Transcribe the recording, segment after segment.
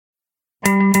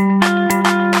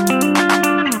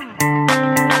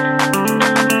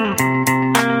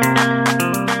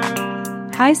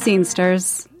Hi,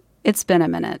 Scenesters. It's been a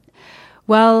minute.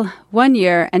 Well, 1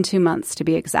 year and 2 months to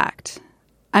be exact.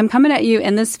 I'm coming at you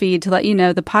in this feed to let you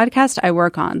know the podcast I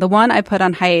work on, the one I put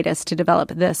on hiatus to develop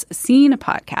this Scene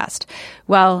podcast,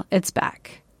 well, it's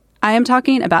back. I am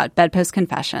talking about BedPost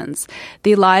Confessions,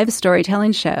 the live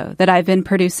storytelling show that I've been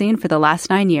producing for the last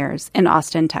 9 years in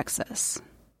Austin, Texas.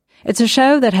 It's a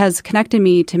show that has connected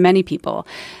me to many people,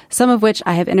 some of which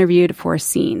I have interviewed for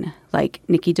Scene, like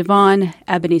Nikki Devon,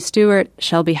 Ebony Stewart,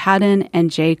 Shelby Haddon, and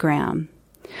Jay Graham.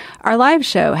 Our live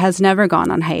show has never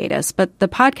gone on hiatus, but the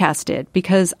podcast did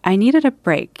because I needed a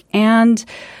break and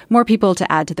more people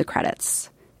to add to the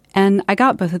credits. And I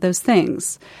got both of those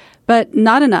things, but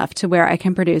not enough to where I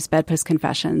can produce BedPost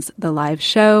Confessions, the live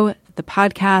show, the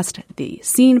podcast, the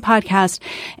Scene podcast,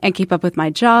 and keep up with my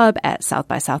job at South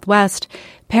by Southwest,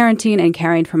 parenting and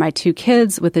caring for my 2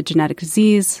 kids with a genetic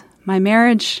disease, my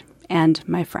marriage, and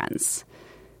my friends.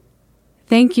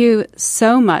 Thank you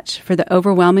so much for the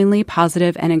overwhelmingly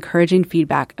positive and encouraging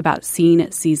feedback about Scene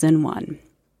Season 1.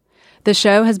 The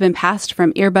show has been passed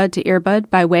from earbud to earbud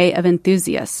by way of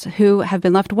enthusiasts who have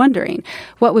been left wondering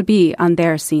what would be on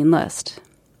their Scene list.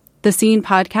 The Scene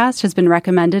podcast has been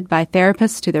recommended by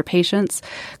therapists to their patients,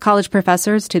 college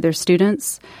professors to their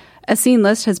students. A Scene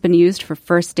list has been used for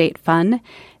first date fun,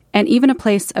 and even a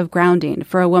place of grounding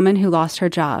for a woman who lost her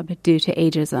job due to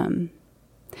ageism.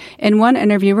 In one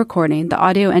interview recording, the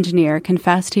audio engineer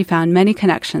confessed he found many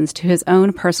connections to his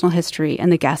own personal history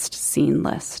in the guest Scene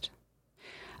list.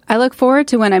 I look forward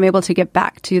to when I'm able to get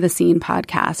back to the Scene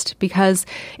podcast because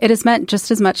it has meant just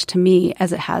as much to me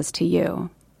as it has to you.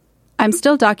 I'm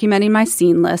still documenting my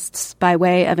Scene lists by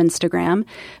way of Instagram.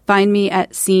 Find me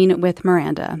at Scene with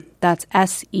Miranda. That's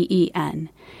SEEN.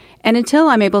 And until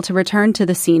I'm able to return to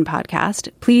the Scene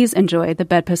podcast, please enjoy the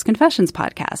BedPost Confessions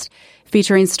podcast,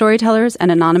 featuring storytellers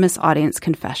and anonymous audience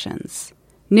confessions.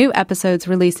 New episodes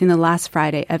releasing the last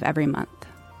Friday of every month.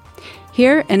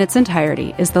 Here in its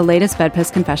entirety is the latest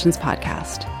BedPost Confessions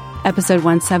podcast, episode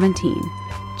 117,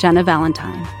 Jenna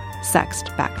Valentine, Sexed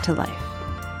Back to Life.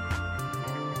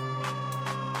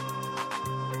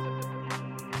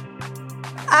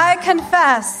 I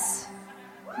confess,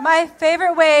 my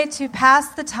favorite way to pass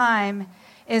the time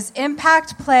is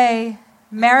impact play,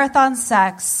 marathon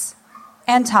sex,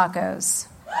 and tacos.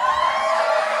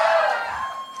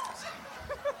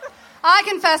 I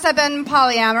confess I've been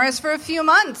polyamorous for a few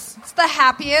months. It's the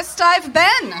happiest I've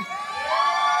been.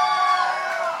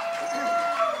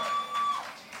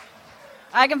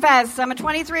 I confess I'm a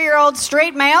 23-year-old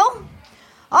straight male.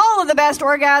 All of the best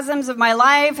orgasms of my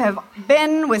life have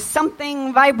been with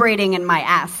something vibrating in my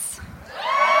ass.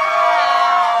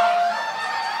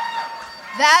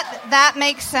 That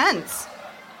makes sense.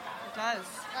 It does.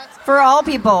 For all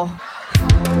people.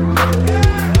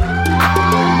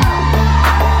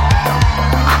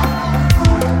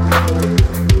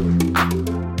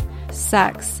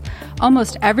 Sex.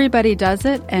 Almost everybody does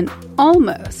it, and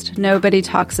almost nobody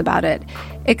talks about it,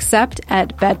 except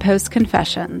at BedPost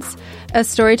Confessions, a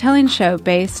storytelling show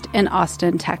based in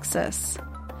Austin, Texas.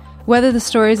 Whether the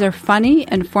stories are funny,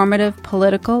 informative,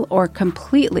 political, or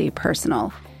completely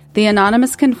personal, the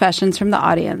anonymous confessions from the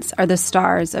audience are the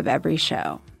stars of every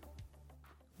show.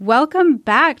 Welcome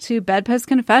back to BedPost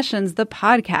Confessions, the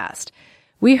podcast.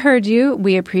 We heard you,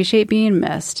 we appreciate being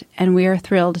missed, and we are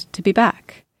thrilled to be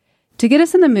back. To get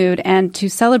us in the mood and to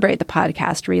celebrate the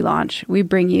podcast relaunch, we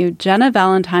bring you Jenna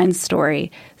Valentine's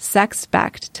story, Sexed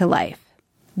Back to Life,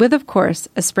 with, of course,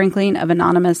 a sprinkling of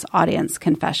anonymous audience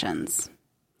confessions.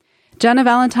 Jenna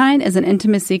Valentine is an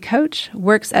intimacy coach,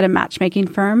 works at a matchmaking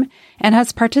firm, and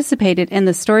has participated in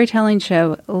the storytelling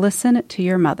show Listen to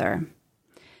Your Mother.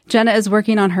 Jenna is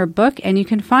working on her book, and you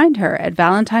can find her at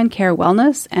Valentine Care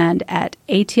Wellness and at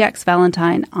ATX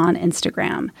Valentine on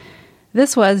Instagram.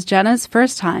 This was Jenna's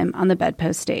first time on the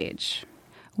BedPost stage.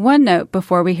 One note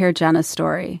before we hear Jenna's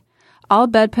story. All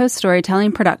BedPost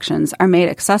storytelling productions are made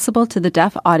accessible to the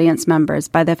deaf audience members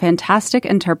by the fantastic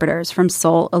interpreters from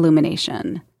Soul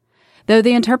Illumination. Though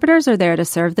the interpreters are there to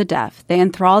serve the deaf, they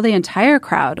enthrall the entire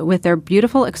crowd with their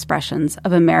beautiful expressions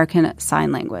of American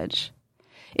Sign Language.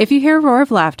 If you hear a roar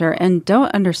of laughter and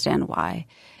don't understand why,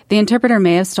 the interpreter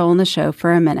may have stolen the show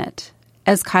for a minute,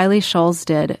 as Kylie Scholes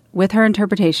did with her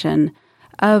interpretation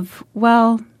of,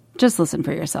 well, just listen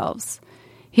for yourselves.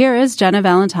 Here is Jenna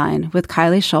Valentine with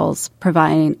Kylie Scholes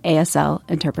providing ASL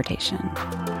interpretation.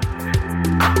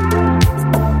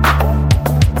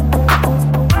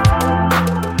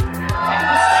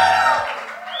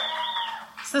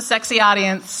 It's a sexy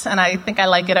audience, and I think I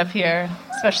like it up here,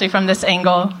 especially from this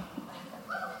angle.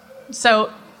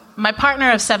 So, my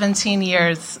partner of 17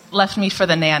 years left me for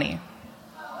the nanny.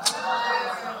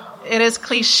 It is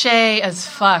cliche as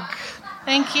fuck.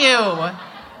 Thank you.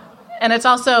 And it's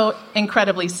also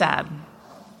incredibly sad.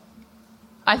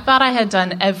 I thought I had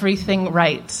done everything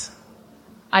right.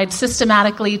 I'd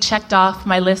systematically checked off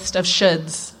my list of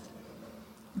shoulds.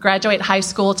 Graduate high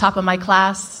school, top of my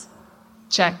class,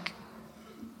 check.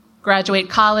 Graduate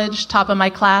college, top of my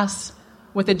class,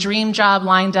 with a dream job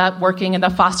lined up working in the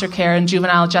foster care and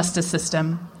juvenile justice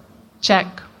system,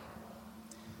 check.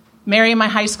 Marry my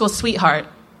high school sweetheart,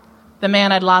 the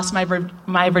man I'd lost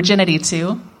my virginity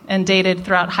to and dated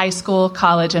throughout high school,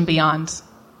 college, and beyond,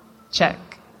 check.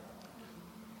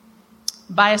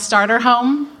 Buy a starter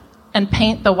home and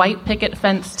paint the white picket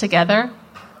fence together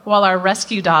while our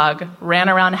rescue dog ran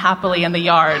around happily in the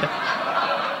yard.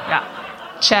 Yeah,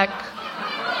 check.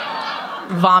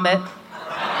 Vomit.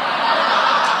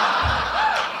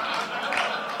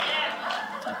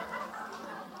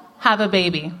 Have a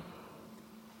baby.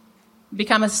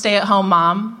 Become a stay-at-home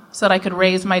mom so that I could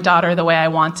raise my daughter the way I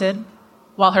wanted,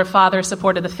 while her father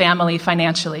supported the family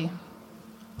financially.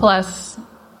 Plus,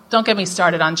 don't get me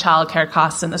started on childcare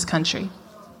costs in this country.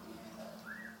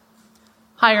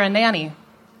 Hire a nanny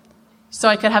so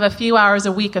I could have a few hours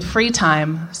a week of free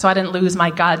time so I didn't lose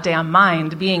my goddamn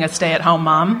mind being a stay-at-home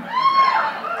mom.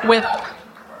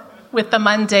 With the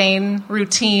mundane,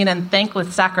 routine, and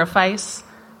thankless sacrifice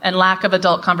and lack of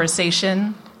adult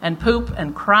conversation and poop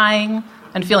and crying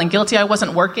and feeling guilty I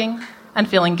wasn't working and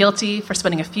feeling guilty for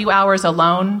spending a few hours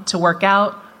alone to work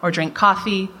out or drink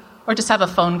coffee or just have a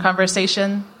phone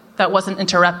conversation that wasn't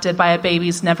interrupted by a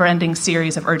baby's never-ending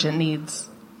series of urgent needs.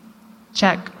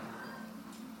 Check.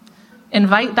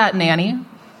 Invite that nanny,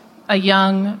 a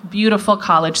young, beautiful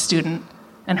college student,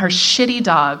 and her shitty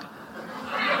dog.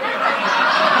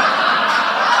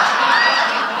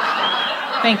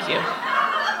 Thank you.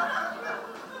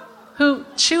 Who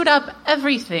chewed up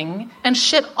everything and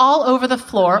shit all over the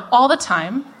floor all the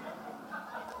time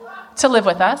to live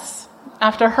with us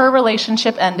after her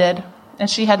relationship ended and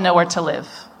she had nowhere to live.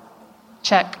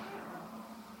 Check.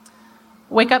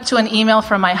 Wake up to an email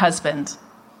from my husband.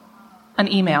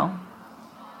 An email.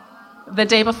 The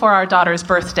day before our daughter's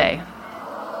birthday.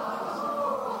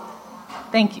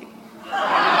 Thank you.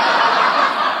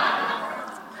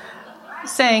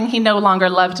 Saying he no longer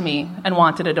loved me and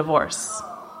wanted a divorce.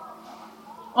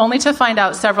 Only to find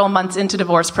out several months into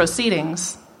divorce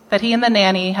proceedings that he and the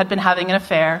nanny had been having an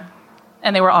affair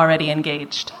and they were already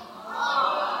engaged.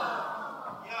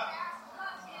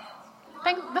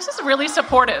 This is really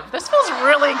supportive. This feels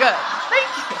really good. Thank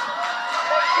you.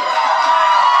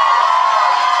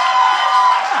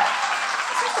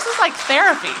 This is like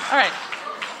therapy. All right.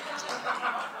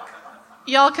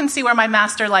 Y'all can see where my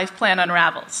master life plan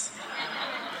unravels.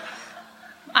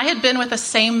 I had been with the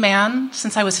same man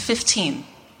since I was 15.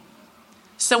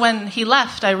 So when he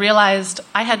left, I realized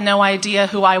I had no idea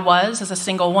who I was as a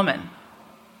single woman.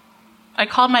 I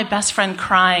called my best friend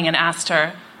crying and asked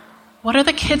her, "What are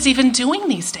the kids even doing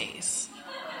these days?"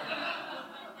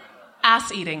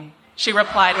 "Ass eating," she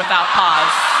replied without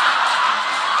pause.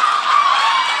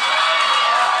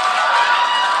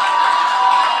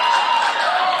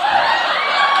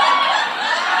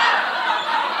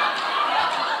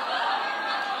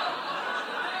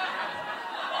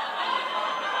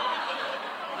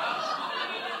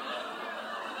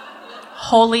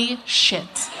 Holy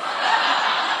shit.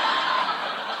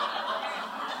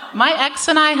 My ex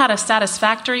and I had a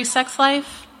satisfactory sex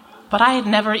life, but I had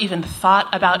never even thought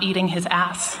about eating his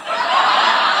ass.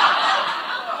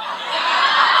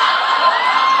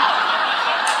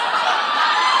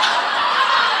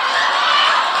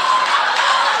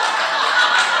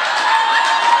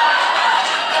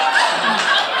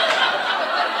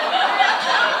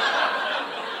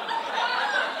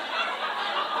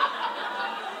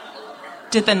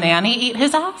 Did the nanny eat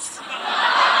his ass?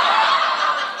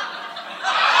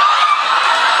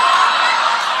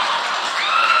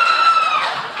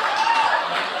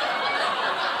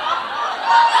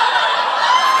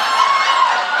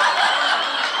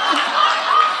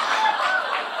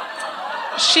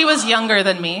 She was younger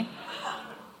than me,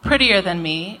 prettier than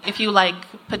me, if you like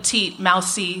petite,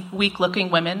 mousy, weak-looking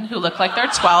women who look like they're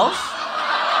 12.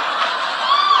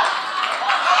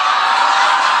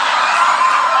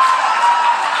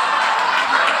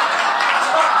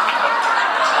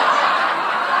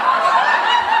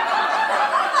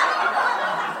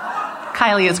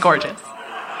 Kylie is gorgeous.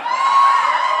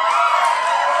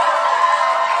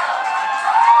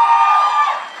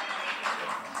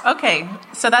 Okay,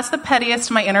 so that's the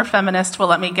pettiest my inner feminist will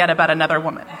let me get about another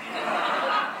woman.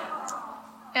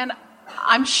 And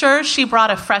I'm sure she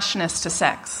brought a freshness to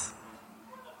sex.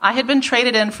 I had been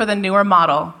traded in for the newer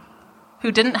model,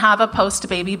 who didn't have a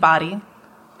post-baby body,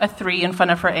 a 3 in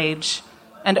front of her age,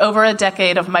 and over a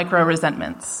decade of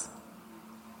micro-resentments.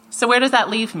 So where does that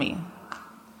leave me?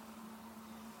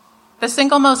 The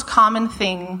single most common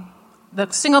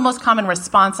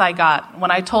response I got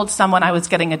when I told someone I was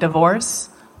getting a divorce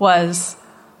was,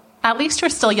 "At least you're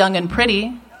still young and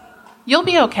pretty. You'll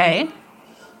be okay."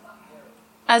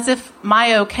 As if my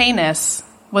okayness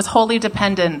was wholly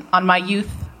dependent on my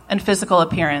youth and physical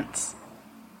appearance.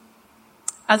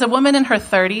 As a woman in her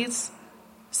 30s,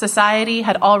 society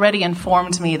had already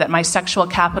informed me that my sexual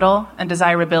capital and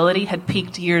desirability had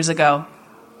peaked years ago.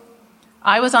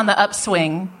 I was on the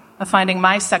upswing of finding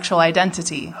my sexual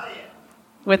identity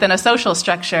within a social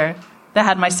structure that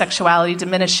had my sexuality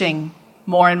diminishing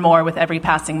more and more with every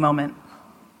passing moment.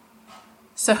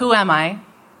 So who am I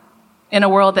in a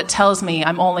world that tells me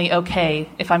I'm only okay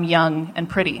if I'm young and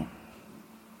pretty?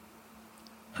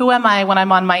 Who am I when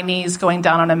I'm on my knees going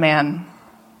down on a man,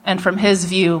 and from his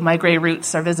view, my gray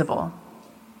roots are visible?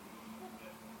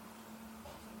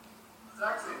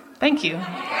 Thank you.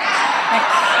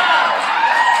 Thanks.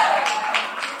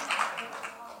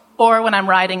 Or when I'm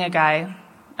riding a guy,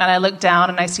 and I look down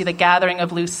and I see the gathering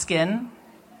of loose skin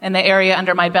in the area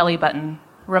under my belly button,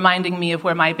 reminding me of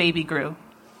where my baby grew.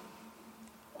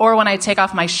 Or when I take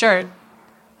off my shirt,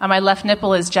 and my left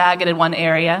nipple is jagged in one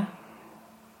area,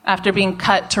 after being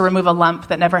cut to remove a lump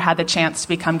that never had the chance to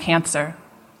become cancer.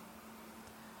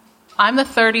 I'm the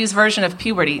 30s version of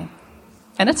puberty,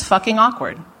 and it's fucking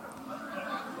awkward.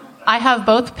 I have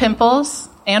both pimples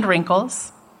and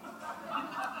wrinkles.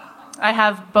 I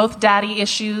have both daddy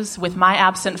issues with my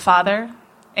absent father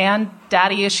and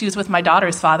daddy issues with my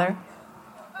daughter's father.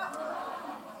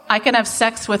 I can have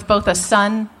sex with both a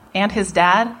son and his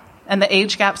dad, and the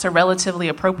age gaps are relatively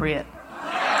appropriate.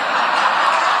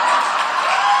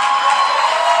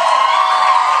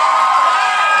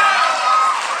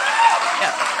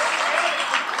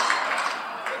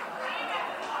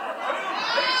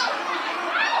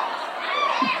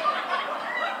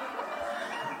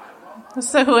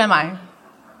 So who am I?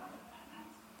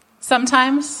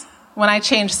 Sometimes, when I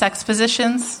change sex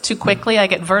positions too quickly, I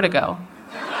get vertigo.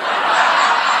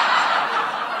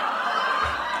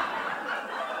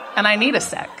 And I need a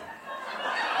sec.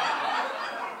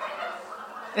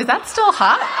 Is that still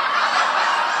hot?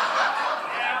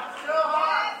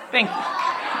 Thank you.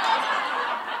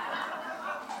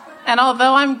 And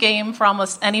although I'm game for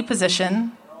almost any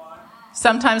position,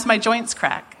 sometimes my joints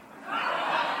crack.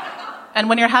 And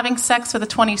when you're having sex with a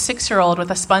 26-year-old with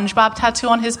a SpongeBob tattoo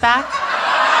on his back,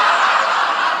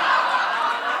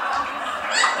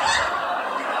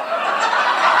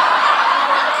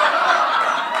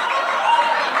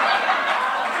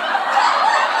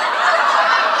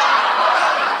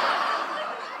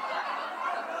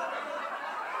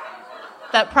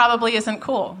 that probably isn't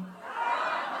cool.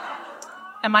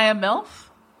 Am I a MILF?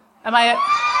 Am I a...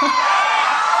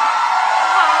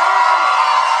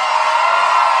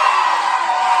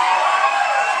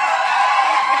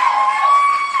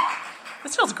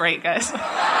 This feels great, guys.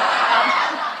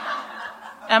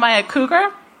 Am I a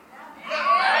cougar?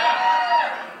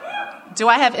 Do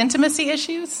I have intimacy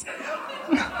issues?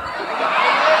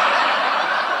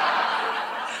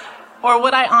 Or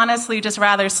would I honestly just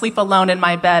rather sleep alone in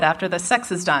my bed after the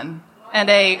sex is done and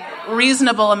a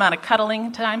reasonable amount of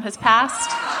cuddling time has passed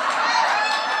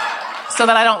so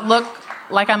that I don't look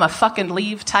like I'm a fucking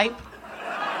leave type?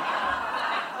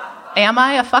 Am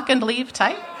I a fucking leave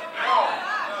type?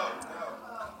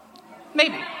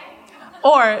 Maybe.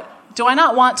 Or do I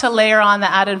not want to layer on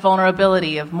the added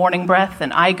vulnerability of morning breath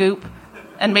and eye goop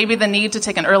and maybe the need to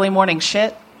take an early morning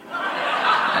shit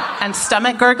and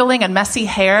stomach gurgling and messy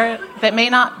hair that may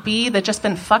not be the just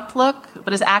been fucked look,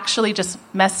 but is actually just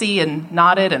messy and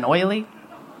knotted and oily?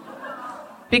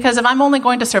 Because if I'm only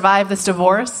going to survive this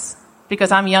divorce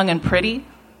because I'm young and pretty,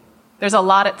 there's a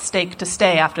lot at stake to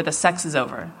stay after the sex is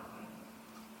over.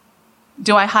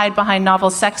 Do I hide behind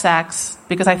novel sex acts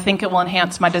because I think it will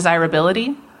enhance my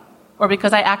desirability, or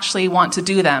because I actually want to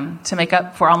do them to make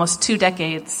up for almost 2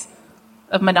 decades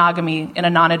of monogamy in a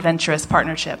non-adventurous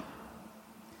partnership?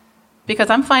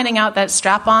 Because I'm finding out that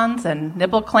strap-ons and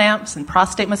nipple clamps and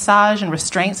prostate massage and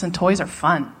restraints and toys are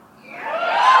fun.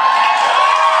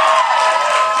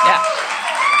 Yeah.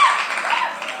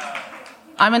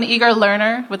 I'm an eager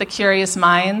learner with a curious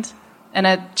mind and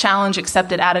a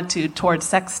challenge-accepted attitude towards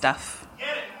sex stuff.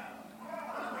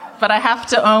 But I have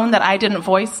to own that I didn't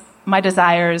voice my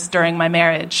desires during my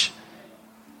marriage.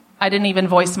 I didn't even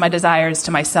voice my desires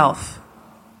to myself.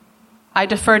 I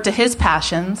deferred to his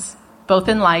passions, both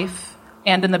in life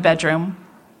and in the bedroom,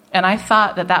 and I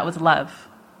thought that that was love.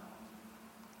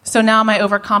 So now am I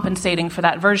overcompensating for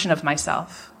that version of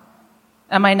myself?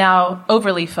 Am I now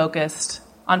overly focused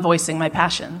on voicing my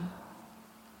passion?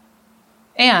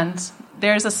 And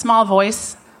there's a small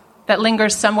voice that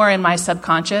lingers somewhere in my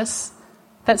subconscious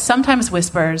that sometimes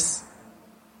whispers,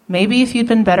 maybe if you'd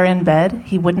been better in bed,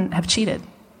 he wouldn't have cheated.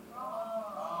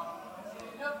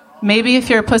 Maybe if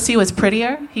your pussy was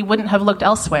prettier, he wouldn't have looked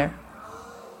elsewhere.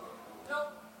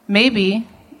 Maybe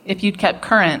if you'd kept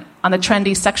current on the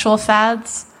trendy sexual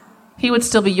fads, he would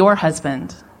still be your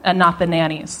husband and not the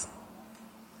nanny's.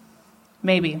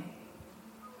 Maybe.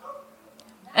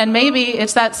 And maybe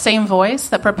it's that same voice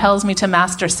that propels me to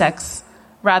master sex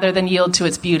rather than yield to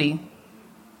its beauty.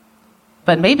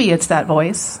 But maybe it's that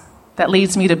voice that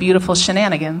leads me to beautiful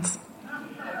shenanigans,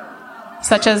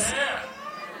 such as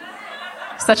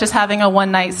having a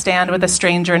one-night stand with a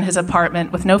stranger in his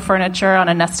apartment with no furniture on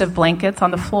a nest of blankets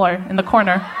on the floor in the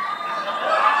corner.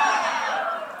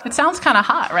 It sounds kind of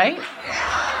hot, right?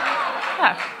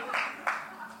 Yeah.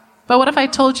 But what if I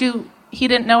told you he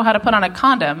didn't know how to put on a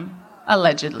condom,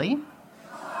 allegedly?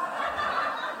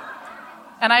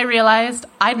 And I realized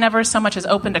I'd never so much as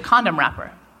opened a condom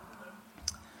wrapper.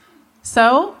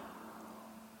 So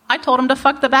I told him to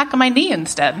fuck the back of my knee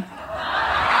instead.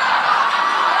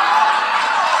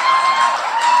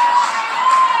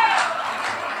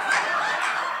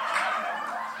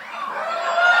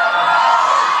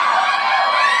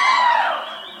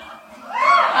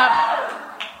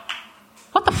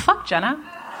 What the fuck, Jenna?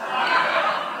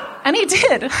 And he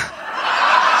did.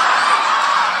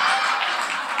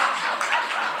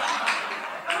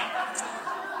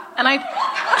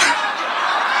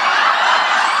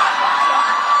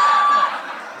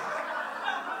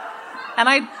 And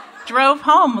I drove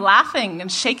home laughing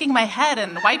and shaking my head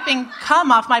and wiping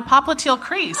cum off my popliteal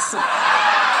crease.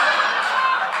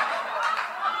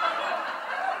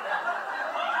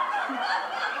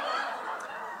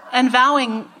 And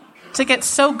vowing to get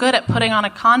so good at putting on a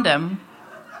condom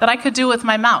that I could do it with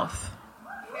my mouth.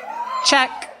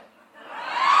 Check.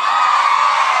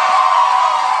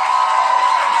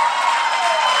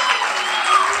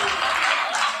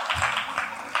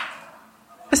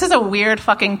 This is a weird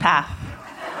fucking path.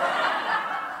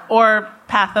 Or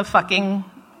path of fucking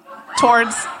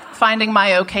towards finding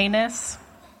my okayness.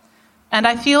 And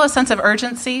I feel a sense of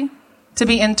urgency to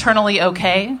be internally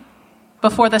okay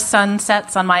before the sun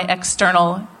sets on my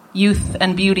external youth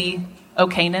and beauty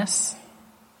okayness.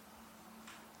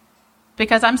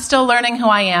 Because I'm still learning who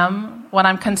I am when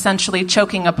I'm consensually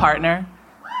choking a partner.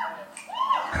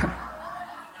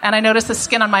 And I notice the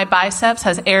skin on my biceps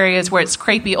has areas where it's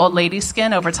crepey old lady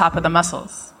skin over top of the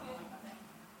muscles.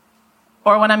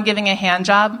 Or when I'm giving a hand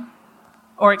job,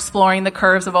 or exploring the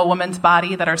curves of a woman's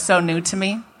body that are so new to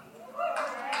me.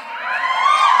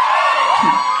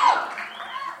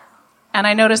 And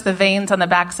I notice the veins on the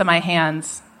backs of my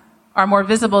hands are more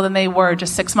visible than they were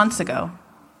just 6 months ago.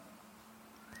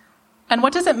 And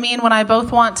what does it mean when I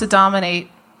both want to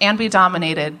dominate and be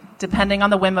dominated, depending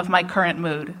on the whim of my current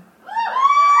mood?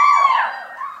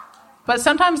 But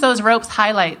sometimes those ropes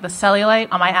highlight the cellulite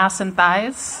on my ass and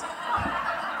thighs.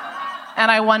 And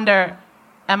I wonder,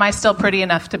 am I still pretty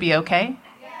enough to be okay?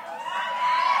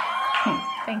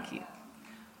 Thank you.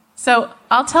 So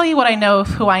I'll tell you what I know of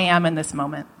who I am in this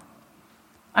moment.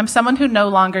 I'm someone who no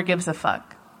longer gives a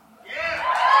fuck.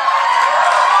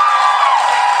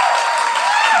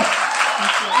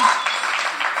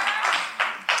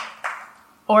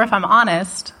 Or if I'm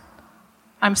honest,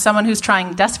 I'm someone who's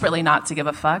trying desperately not to give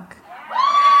a fuck.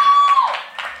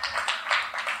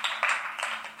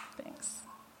 Thanks.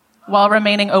 While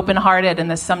remaining open-hearted in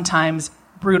this sometimes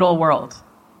brutal world.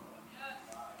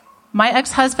 My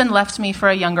ex-husband left me for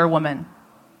a younger woman.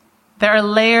 There are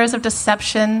layers of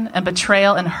deception and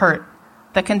betrayal and hurt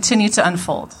that continue to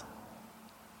unfold.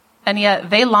 And yet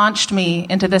they launched me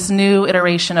into this new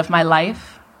iteration of my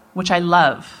life, which I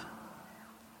love.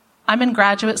 I'm in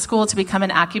graduate school to become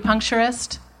an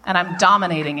acupuncturist, and I'm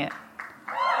dominating it.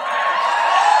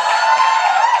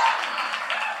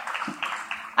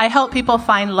 I help people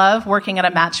find love working at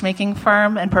a matchmaking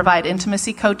firm and provide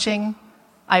intimacy coaching.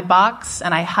 I box,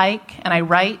 and I hike, and I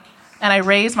write, and I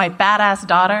raise my badass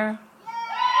daughter.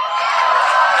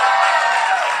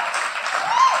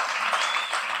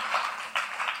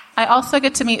 I also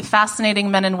get to meet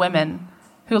fascinating men and women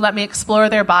who let me explore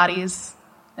their bodies,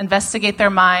 investigate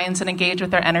their minds, and engage with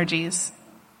their energies.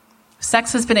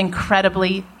 Sex has been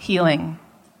incredibly healing.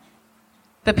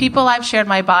 The people I've shared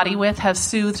my body with have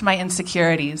soothed my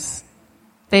insecurities.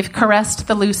 They've caressed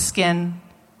the loose skin,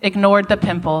 ignored the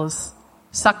pimples,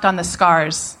 sucked on the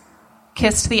scars,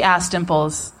 kissed the ass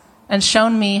dimples, and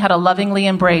shown me how to lovingly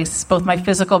embrace both my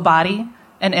physical body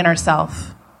and inner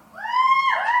self.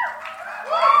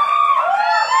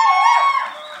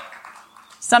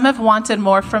 Some have wanted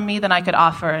more from me than I could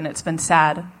offer, and it's been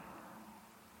sad.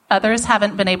 Others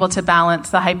haven't been able to balance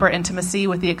the hyper-intimacy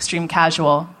with the extreme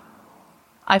casual.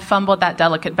 I've fumbled that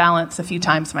delicate balance a few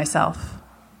times myself.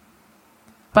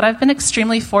 But I've been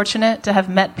extremely fortunate to have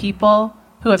met people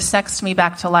who have sexed me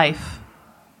back to life.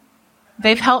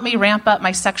 They've helped me ramp up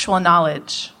my sexual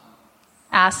knowledge.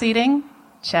 Ass eating?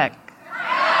 Check.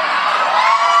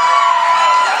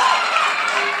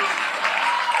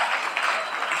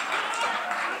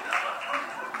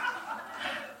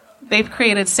 They've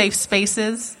created safe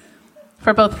spaces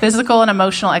for both physical and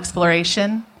emotional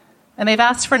exploration, and they've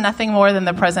asked for nothing more than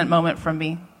the present moment from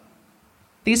me.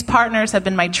 These partners have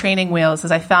been my training wheels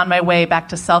as I found my way back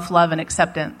to self-love and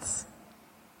acceptance.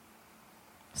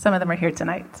 Some of them are here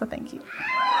tonight, so thank you.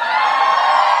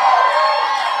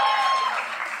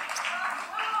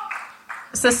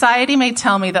 Society may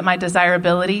tell me that my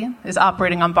desirability is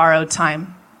operating on borrowed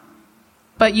time.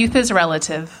 But youth is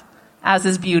relative, as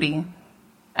is beauty.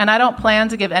 And I don't plan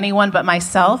to give anyone but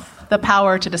myself the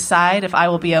power to decide if I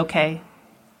will be okay.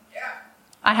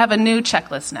 I have a new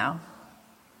checklist now.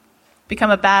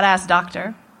 Become a badass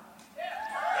doctor.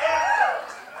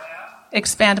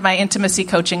 Expand my intimacy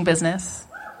coaching business.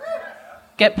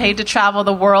 Get paid to travel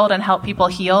the world and help people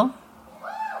heal.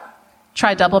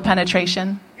 Try double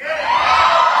penetration.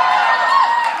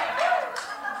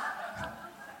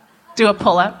 Do a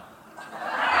pull-up.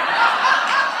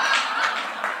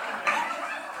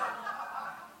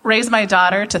 Raise my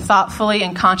daughter to thoughtfully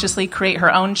and consciously create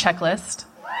her own checklist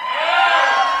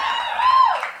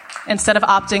instead of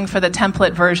opting for the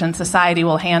template version society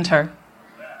will hand her.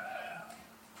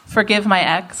 Forgive my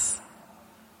ex.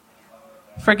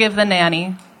 Forgive the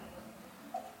nanny.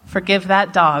 Forgive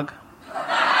that dog.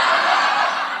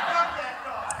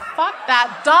 Fuck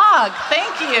that dog.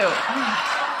 Thank you.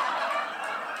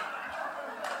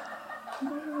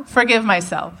 Forgive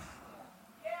myself.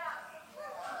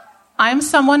 I'm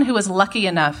someone who was lucky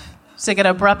enough to get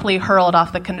abruptly hurled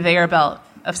off the conveyor belt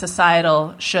of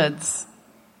societal shoulds,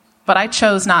 but I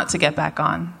chose not to get back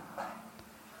on.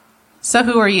 So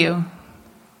who are you?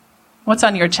 What's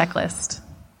on your checklist?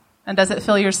 And does it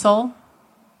fill your soul?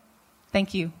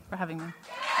 Thank you for having me.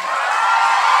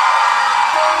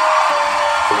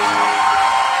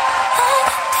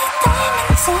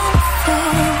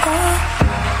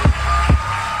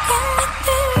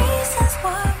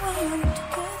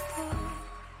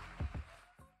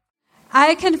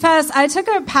 I confess, I took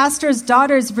a pastor's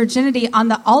daughter's virginity on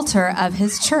the altar of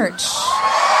his church.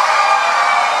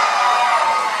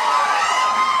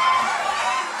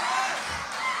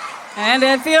 And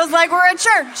it feels like we're at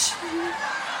church.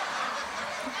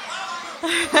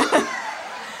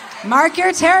 Mark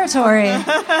your territory.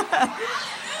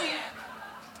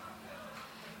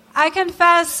 I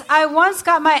confess, I once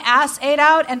got my ass ate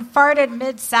out and farted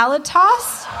mid-salad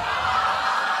toss.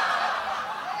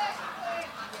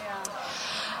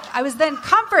 I was then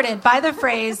comforted by the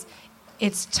phrase,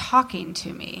 "It's talking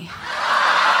to me."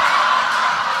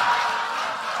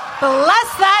 Bless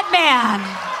that man.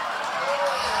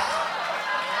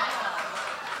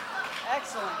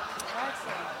 Excellent.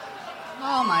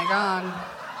 Oh my God.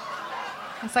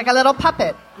 It's like a little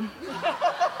puppet.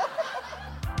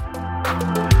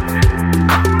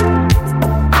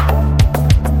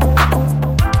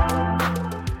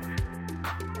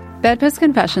 BedPost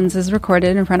Confessions is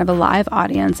recorded in front of a live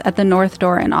audience at the North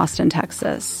Door in Austin,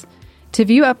 Texas. To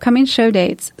view upcoming show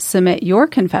dates, submit your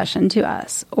confession to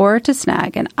us, or to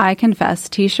snag an I Confess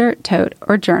t-shirt, tote,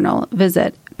 or journal,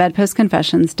 visit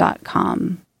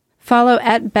bedpostconfessions.com. Follow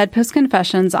at BedPost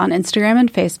Confessions on Instagram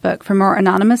and Facebook for more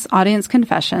anonymous audience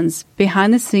confessions,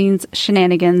 behind-the-scenes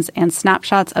shenanigans, and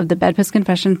snapshots of the BedPost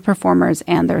Confessions performers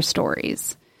and their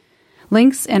stories.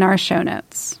 Links in our show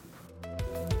notes.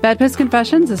 BedPost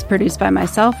Confessions is produced by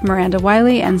myself, Miranda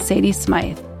Wiley, and Sadie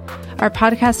Smythe. Our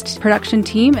podcast production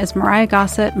team is Mariah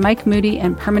Gossett, Mike Moody,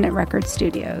 and Permanent Record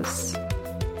Studios.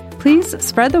 Please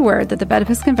spread the word that the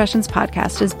BedPost Confessions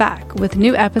podcast is back, with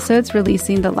new episodes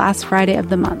releasing the last Friday of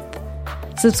the month.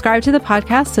 Subscribe to the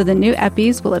podcast so the new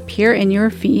epis will appear in your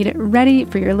feed, ready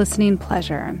for your listening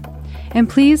pleasure. And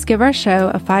please give our show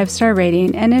a 5-star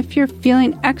rating, and if you're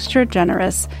feeling extra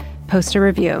generous, post a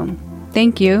review.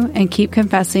 Thank you, and keep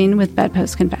confessing with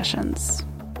BedPost Confessions.